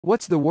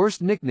What's the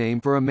worst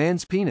nickname for a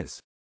man's penis?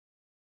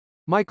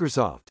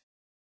 Microsoft.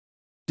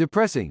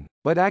 Depressing,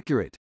 but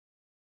accurate.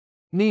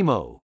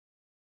 Nemo.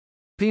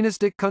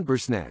 Penistic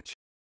cuntersnatch.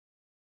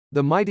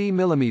 The mighty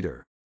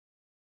millimeter.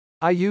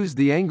 I use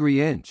the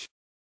angry inch.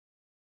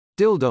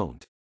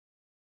 Dildon't.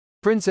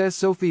 Princess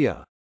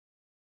Sophia.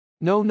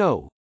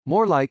 No,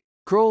 more like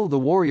Kroll the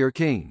Warrior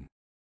King.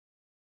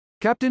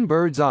 Captain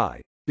Bird's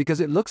Eye,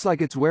 because it looks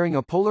like it's wearing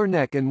a polar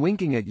neck and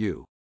winking at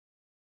you.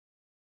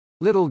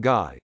 Little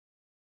guy.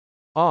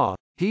 Ah,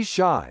 he's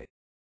shy.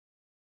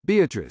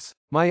 Beatrice.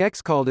 My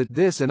ex called it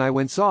this and I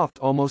went soft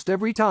almost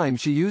every time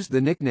she used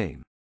the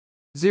nickname.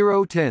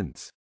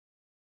 0/10.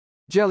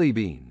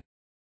 Jellybean.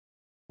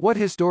 What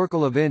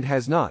historical event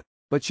has not,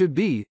 but should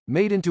be,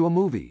 made into a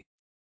movie?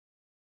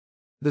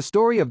 The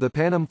story of the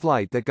Pan Am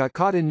flight that got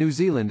caught in New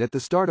Zealand at the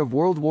start of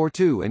World War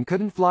II and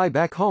couldn't fly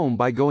back home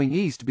by going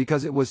east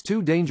because it was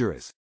too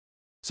dangerous.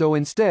 So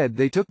instead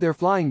they took their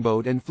flying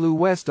boat and flew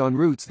west on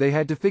routes they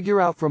had to figure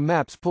out from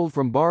maps pulled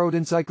from borrowed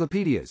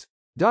encyclopedias,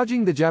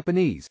 dodging the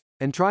Japanese,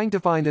 and trying to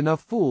find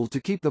enough fuel to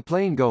keep the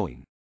plane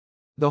going.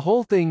 The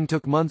whole thing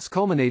took months,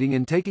 culminating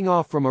in taking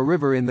off from a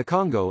river in the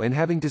Congo and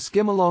having to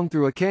skim along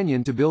through a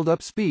canyon to build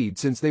up speed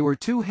since they were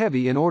too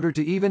heavy in order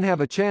to even have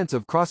a chance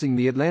of crossing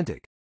the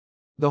Atlantic.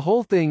 The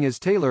whole thing is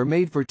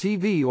tailor-made for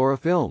TV or a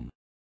film.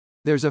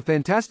 There's a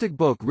fantastic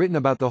book written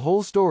about the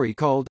whole story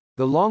called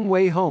The Long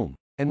Way Home,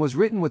 and was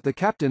written with the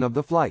captain of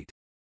the flight.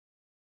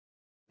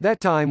 That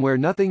time where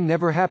nothing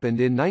never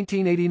happened in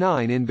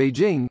 1989 in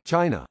Beijing,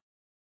 China.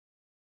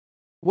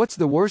 What's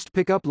the worst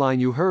pickup line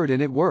you heard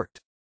and it worked?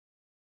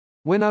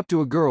 Went up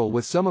to a girl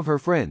with some of her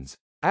friends,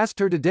 asked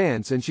her to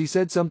dance and she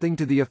said something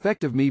to the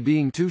effect of me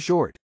being too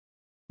short.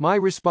 My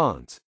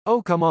response,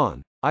 oh come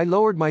on, I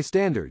lowered my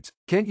standards,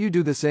 can't you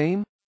do the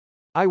same?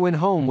 I went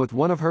home with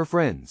one of her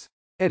friends.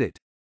 Edit.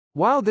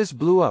 Wow, this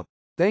blew up,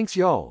 thanks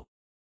y'all.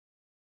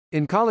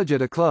 In college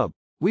at a club,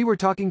 we were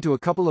talking to a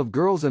couple of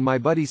girls and my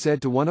buddy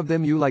said to one of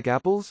them, you like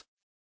apples?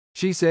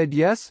 She said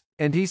yes,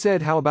 and he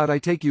said how about I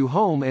take you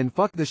home and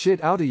fuck the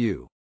shit out of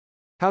you?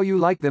 How you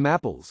like them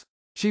apples?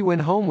 She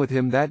went home with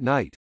him that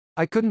night.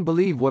 I couldn't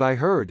believe what I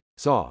heard,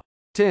 saw.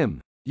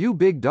 Tim, you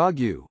big dog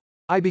you.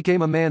 I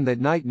became a man that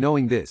night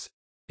knowing this.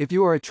 If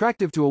you are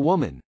attractive to a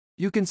woman,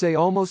 you can say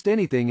almost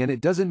anything and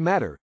it doesn't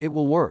matter, it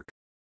will work.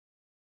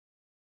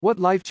 What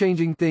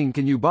life-changing thing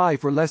can you buy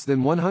for less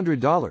than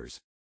 $100?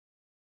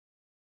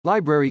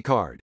 Library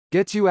card.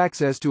 Gets you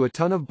access to a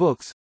ton of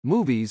books,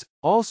 movies,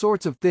 all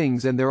sorts of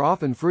things and they're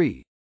often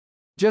free.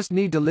 Just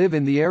need to live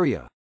in the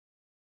area.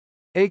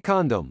 A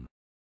condom.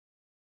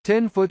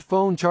 10-foot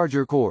phone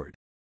charger cord.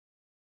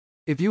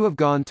 If you have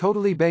gone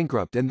totally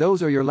bankrupt and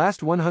those are your last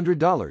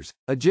 $100,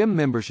 a gym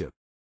membership.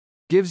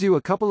 Gives you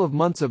a couple of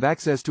months of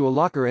access to a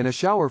locker and a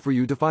shower for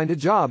you to find a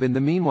job in the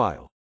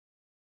meanwhile.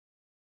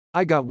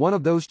 I got one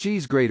of those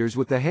cheese graters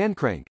with the hand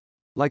crank.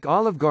 Like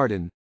Olive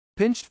Garden.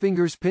 Pinched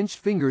fingers, pinched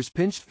fingers,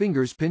 pinched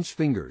fingers, pinched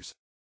fingers.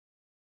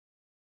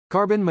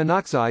 Carbon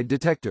monoxide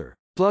detector.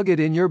 Plug it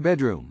in your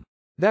bedroom.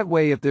 That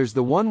way if there's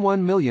the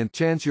 1/1,000,000th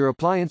chance your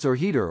appliance or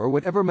heater or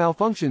whatever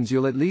malfunctions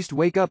you'll at least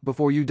wake up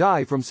before you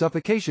die from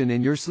suffocation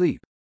in your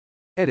sleep.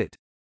 Edit.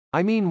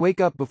 I mean wake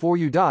up before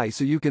you die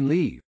so you can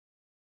leave.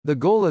 The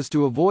goal is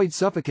to avoid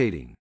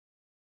suffocating.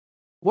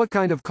 What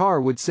kind of car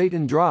would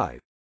Satan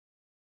drive?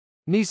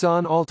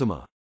 Nissan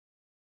Altima.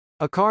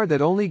 A car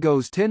that only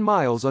goes 10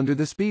 miles under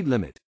the speed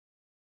limit.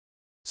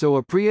 So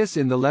a Prius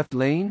in the left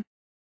lane?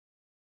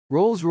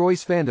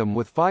 Rolls-Royce Phantom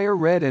with fire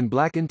red and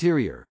black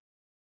interior.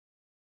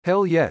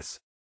 Hell yes.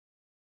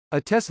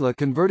 A Tesla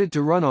converted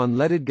to run on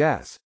leaded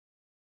gas.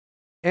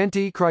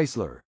 Antique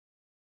Chrysler.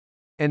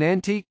 An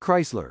antique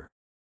Chrysler.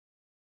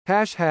 #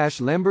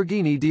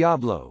 Lamborghini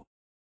Diablo.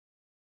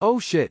 Oh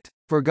shit,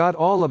 forgot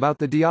all about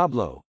the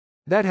Diablo.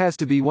 That has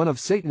to be one of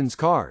Satan's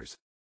cars.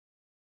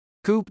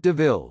 Coupe de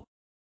Ville.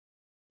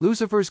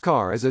 Lucifer's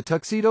car is a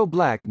tuxedo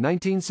black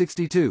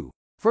 1962,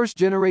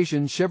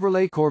 first-generation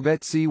Chevrolet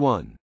Corvette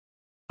C1.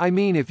 I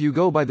mean if you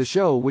go by the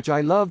show which I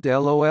loved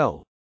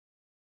LOL.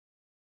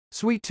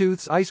 Sweet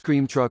Tooth's ice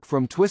cream truck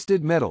from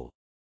Twisted Metal.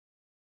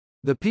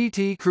 The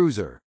PT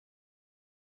Cruiser.